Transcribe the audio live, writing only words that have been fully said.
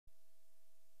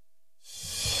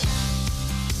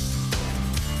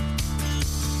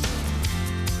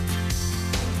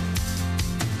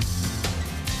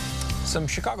Some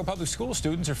Chicago public school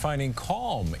students are finding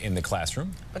calm in the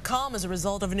classroom. The calm is a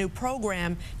result of a new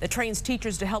program that trains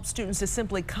teachers to help students to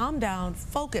simply calm down,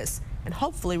 focus, and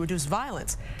hopefully reduce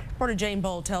violence. Reporter Jane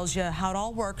Bowl tells you how it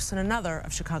all works in another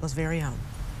of Chicago's very own.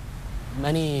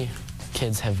 Many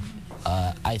kids have,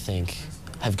 I think,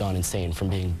 have gone insane from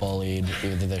being bullied,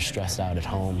 either they're stressed out at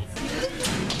home.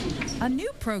 A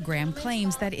new program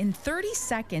claims that in 30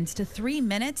 seconds to 3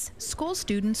 minutes, school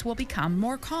students will become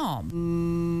more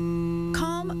calm.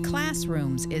 Calm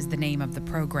Classrooms is the name of the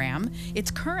program.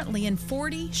 It's currently in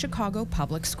 40 Chicago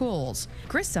public schools.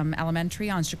 Grissom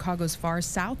Elementary on Chicago's far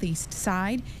southeast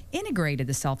side integrated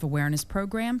the self-awareness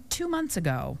program 2 months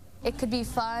ago. It could be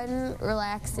fun,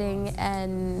 relaxing,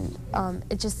 and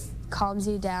it just calms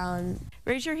you down.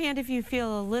 Raise your hand if you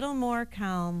feel a little more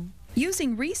calm.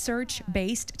 Using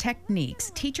research-based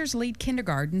techniques, teachers lead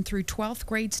kindergarten through 12th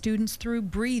grade students through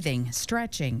breathing,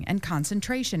 stretching, and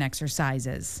concentration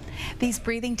exercises. These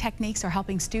breathing techniques are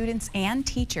helping students and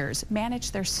teachers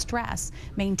manage their stress,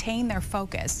 maintain their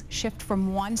focus, shift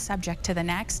from one subject to the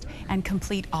next, and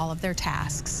complete all of their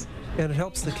tasks. And it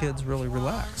helps the kids really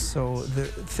relax. So the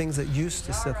things that used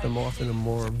to set them off in a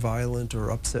more violent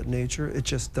or upset nature, it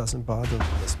just doesn't bother them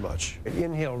as much.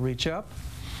 Inhale, reach up.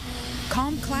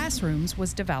 Calm Classrooms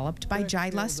was developed by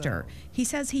Jai Lester. He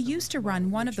says he used to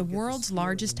run one of the world's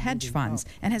largest hedge funds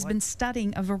and has been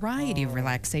studying a variety of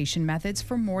relaxation methods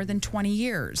for more than 20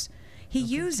 years. He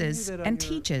uses and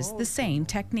teaches the same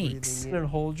techniques. And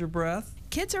hold your breath.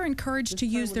 Kids are encouraged to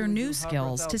use their new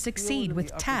skills to succeed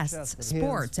with tests,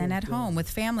 sports, and at home with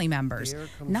family members,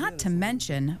 not to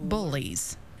mention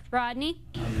bullies. Rodney?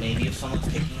 Maybe if someone's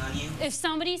picking on you? If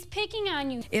somebody's picking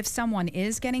on you. If someone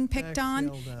is getting picked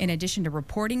on, in addition to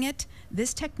reporting it,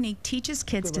 this technique teaches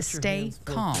kids to stay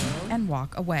calm and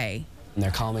walk away. And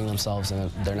they're calming themselves and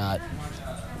they're not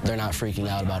freaking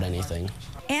out about anything.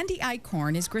 Andy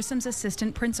Eichhorn is Grissom's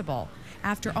assistant principal.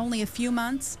 After only a few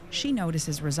months, she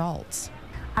notices results.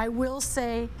 I will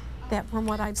say that from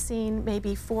what I've seen,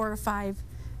 maybe 4 or 5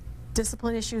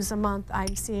 discipline issues a month,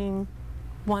 I'm seeing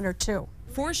 1 or 2.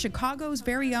 For Chicago's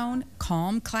very own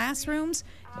Calm Classrooms,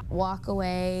 Walk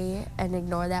away and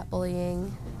ignore that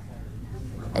bullying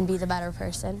and be the better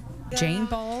person. Jane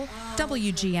Bowl,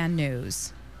 WGN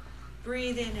News.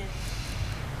 Breathe in it.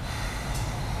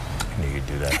 I knew you'd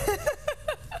do that.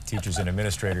 Teachers and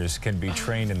administrators can be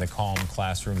trained in the Calm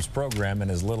Classrooms program in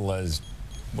as little as,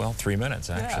 well, 3 minutes,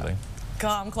 actually. Yeah.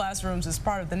 Calm Classrooms is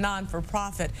part of the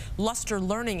non-for-profit Luster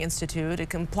Learning Institute. It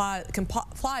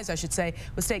complies, I should say,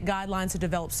 with state guidelines to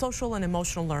develop social and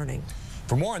emotional learning.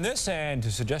 For more on this and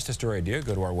to suggest a story idea,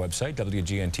 go to our website,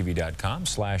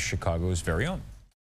 WGNTV.com/Chicago's very own.